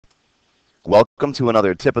Welcome to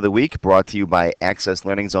another tip of the week brought to you by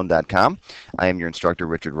AccessLearningZone.com. I am your instructor,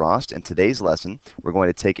 Richard Rost. In today's lesson, we're going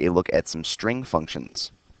to take a look at some string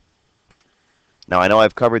functions. Now, I know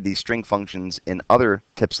I've covered these string functions in other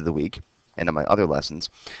tips of the week and in my other lessons.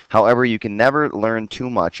 However, you can never learn too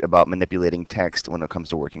much about manipulating text when it comes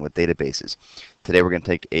to working with databases. Today, we're going to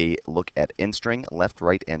take a look at InStr, left,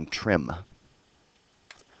 right, and trim.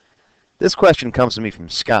 This question comes to me from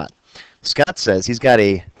Scott. Scott says he's got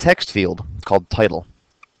a text field called title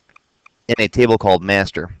in a table called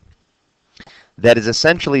master that is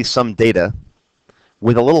essentially some data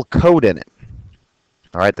with a little code in it.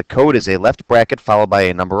 All right, the code is a left bracket followed by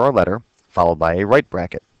a number or letter followed by a right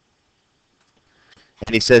bracket.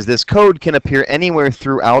 And he says this code can appear anywhere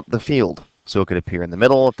throughout the field. So it could appear in the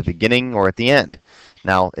middle, at the beginning, or at the end.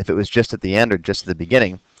 Now, if it was just at the end or just at the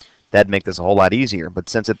beginning, that'd make this a whole lot easier. But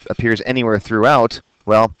since it appears anywhere throughout,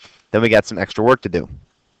 well, then we got some extra work to do.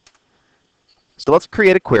 So let's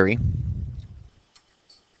create a query.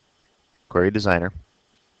 Query designer.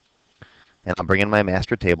 And I'll bring in my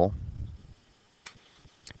master table.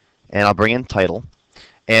 And I'll bring in title.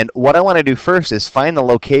 And what I want to do first is find the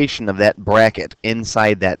location of that bracket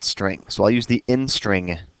inside that string. So I'll use the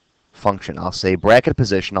InStr function. I'll say bracket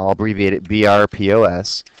position, I'll abbreviate it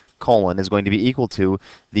BRPOS, colon, is going to be equal to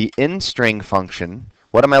the InStr function.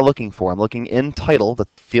 What am I looking for? I'm looking in title, the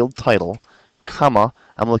field title, comma,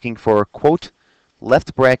 I'm looking for quote,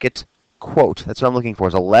 left bracket, quote. That's what I'm looking for,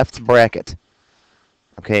 is a left bracket.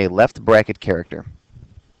 Okay, left bracket character.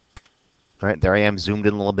 All right, there I am, zoomed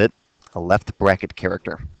in a little bit. A left bracket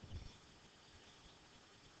character.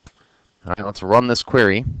 All right, let's run this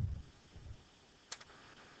query.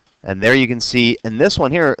 And there you can see, in this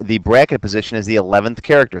one here, the bracket position is the 11th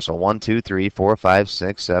character. So 1, 2, 3, 4, 5,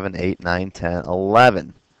 6, 7, 8, 9, 10,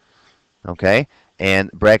 11. Okay?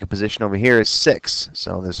 And bracket position over here is 6.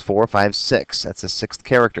 So there's 4, 5, 6. That's the 6th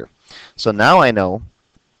character. So now I know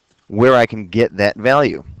where I can get that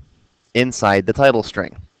value inside the title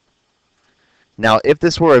string. Now, if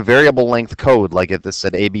this were a variable length code, like if this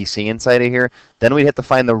said ABC inside of here, then we'd have to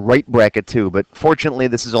find the right bracket too. But fortunately,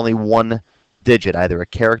 this is only one digit, either a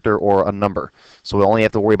character or a number. So we only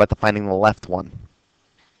have to worry about finding the left one.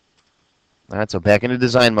 All right, so back into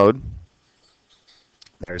design mode.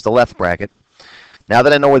 There's the left bracket. Now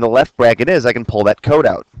that I know where the left bracket is, I can pull that code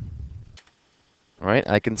out. All right,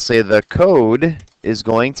 I can say the code is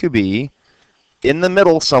going to be in the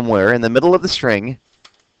middle somewhere, in the middle of the string,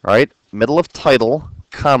 all right, middle of title,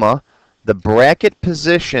 comma, the bracket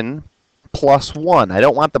position plus 1. I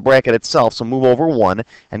don't want the bracket itself, so move over 1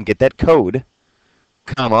 and get that code,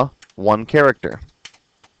 comma, 1 character.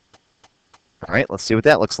 All right, let's see what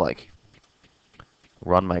that looks like.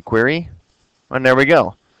 Run my query, and there we go.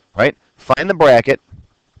 All right, find the bracket,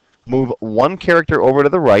 move 1 character over to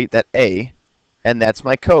the right, that A, and that's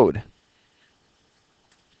my code.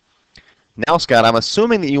 Now, Scott, I'm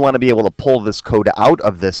assuming that you want to be able to pull this code out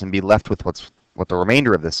of this and be left with what the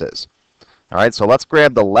remainder of this is. All right, so let's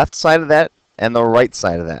grab the left side of that and the right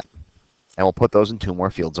side of that. And we'll put those in 2 more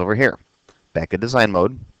fields over here. Back to design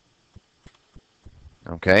mode.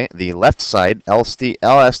 Okay, the left side,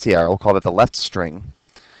 LSTR, we'll call it the left string,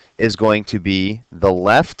 is going to be the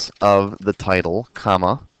left of the title,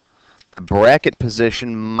 comma, bracket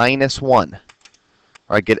position minus 1.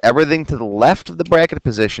 All right, get everything to the left of the bracket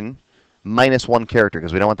position minus 1 character,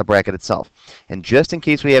 because we don't want the bracket itself. And just in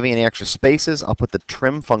case we have any extra spaces, I'll put the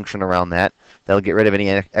trim function around that. That'll get rid of any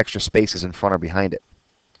extra spaces in front or behind it.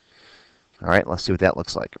 All right, let's see what that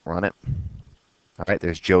looks like. Run it. All right,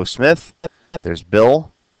 there's Joe Smith. There's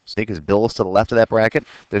Bill. See, because Bill is to the left of that bracket.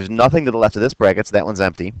 There's nothing to the left of this bracket, so that one's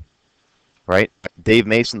empty. Right? Dave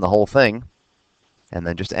Mason, the whole thing. And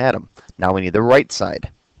then just add them. Now we need the right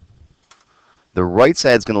side. The right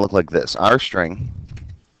side is going to look like this. Our string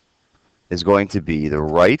is going to be the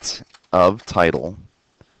right of title,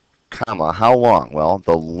 comma, how long? Well,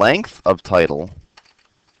 the length of title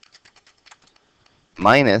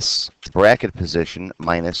minus bracket position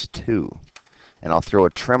minus 2. And I'll throw a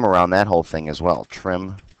trim around that whole thing as well.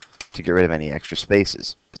 Trim to get rid of any extra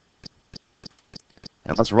spaces.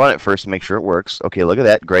 And let's run it first to make sure it works. Okay, look at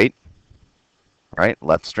that. Great. All right,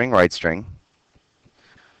 left string, right string.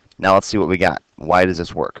 Now let's see what we got. Why does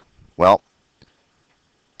this work? Well,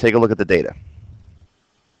 take a look at the data.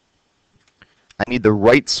 I need to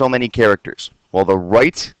write so many characters. Well, the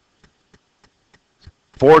right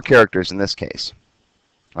 4 characters in this case.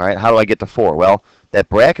 All right, how do I get to 4? Well, that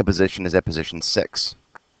bracket position is at position 6.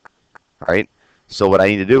 All right, so what I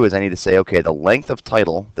need to do is I need to say, okay, the length of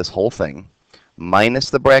title, this whole thing, minus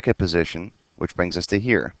the bracket position, which brings us to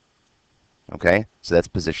here. Okay, so that's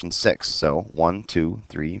position 6. So 1, 2,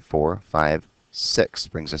 3, 4, 5, 6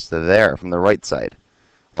 brings us to there from the right side.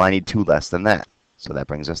 Well, I need 2 less than that, so that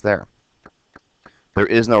brings us there. There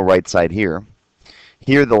is no right side here.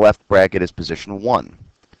 Here the left bracket is position 1.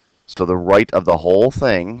 So the right of the whole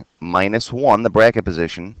thing minus 1, the bracket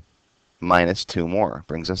position, minus 2 more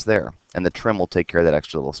brings us there. And the trim will take care of that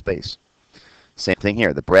extra little space. Same thing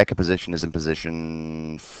here. The bracket position is in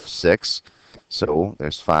position 6. So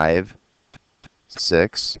there's 5,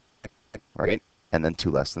 6, right? And then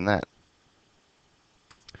 2 less than that.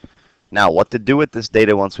 Now, what to do with this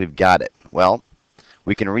data once we've got it? Well,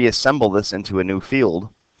 we can reassemble this into a new field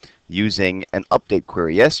using an update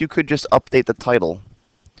query. Yes, you could just update the title,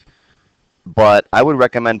 but I would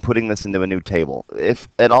recommend putting this into a new table. If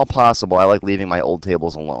at all possible, I like leaving my old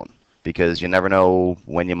tables alone because you never know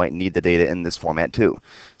when you might need the data in this format too.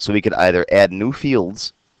 So we could either add new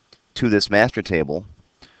fields to this master table,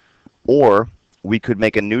 or we could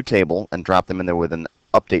make a new table and drop them in there with an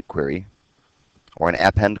update query or an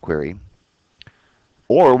append query.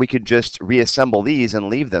 Or we could just reassemble these and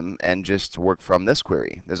leave them and just work from this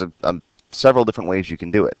query. There's several different ways you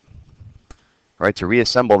can do it. Right, to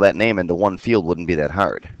reassemble that name into one field wouldn't be that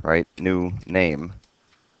hard, right? New name,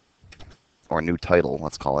 or new title,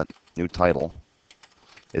 let's call it. New title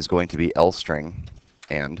is going to be L string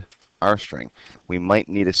and R string. We might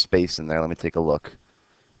need a space in there. Let me take a look.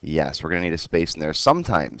 Yes, we're going to need a space in there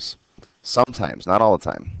sometimes. Sometimes, not all the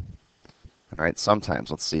time. All right, sometimes.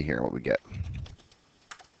 Let's see here what we get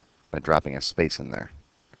by dropping a space in there.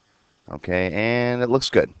 Okay, and it looks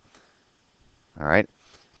good. All right.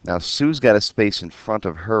 Now, Sue's got a space in front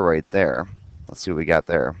of her right there. Let's see what we got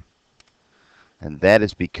there. And that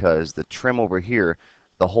is because the trim over here,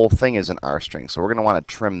 the whole thing is an R string. So we're going to want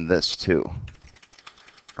to trim this too.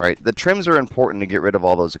 Right? The trims are important to get rid of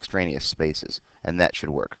all those extraneous spaces. And that should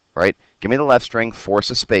work. Right? Give me the left string, force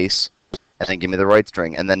a space, and then give me the right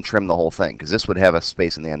string, and then trim the whole thing. Because this would have a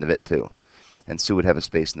space in the end of it too. And Sue would have a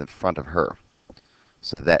space in the front of her.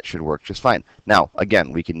 So that should work just fine. Now,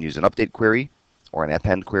 again, we can use an update query, or an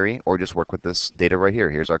append query, or just work with this data right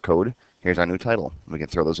here. Here's our code. Here's our new title. We can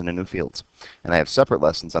throw those into new fields. And I have separate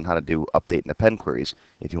lessons on how to do update and append queries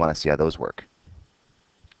if you want to see how those work.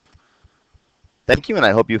 Thank you, and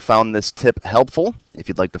I hope you found this tip helpful. If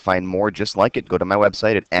you'd like to find more just like it, go to my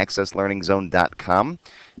website at accesslearningzone.com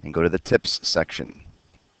and go to the tips section.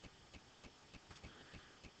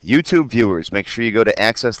 YouTube viewers, make sure you go to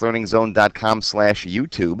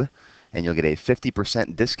accesslearningzone.com/YouTube and you'll get a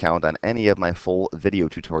 50% discount on any of my full video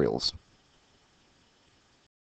tutorials.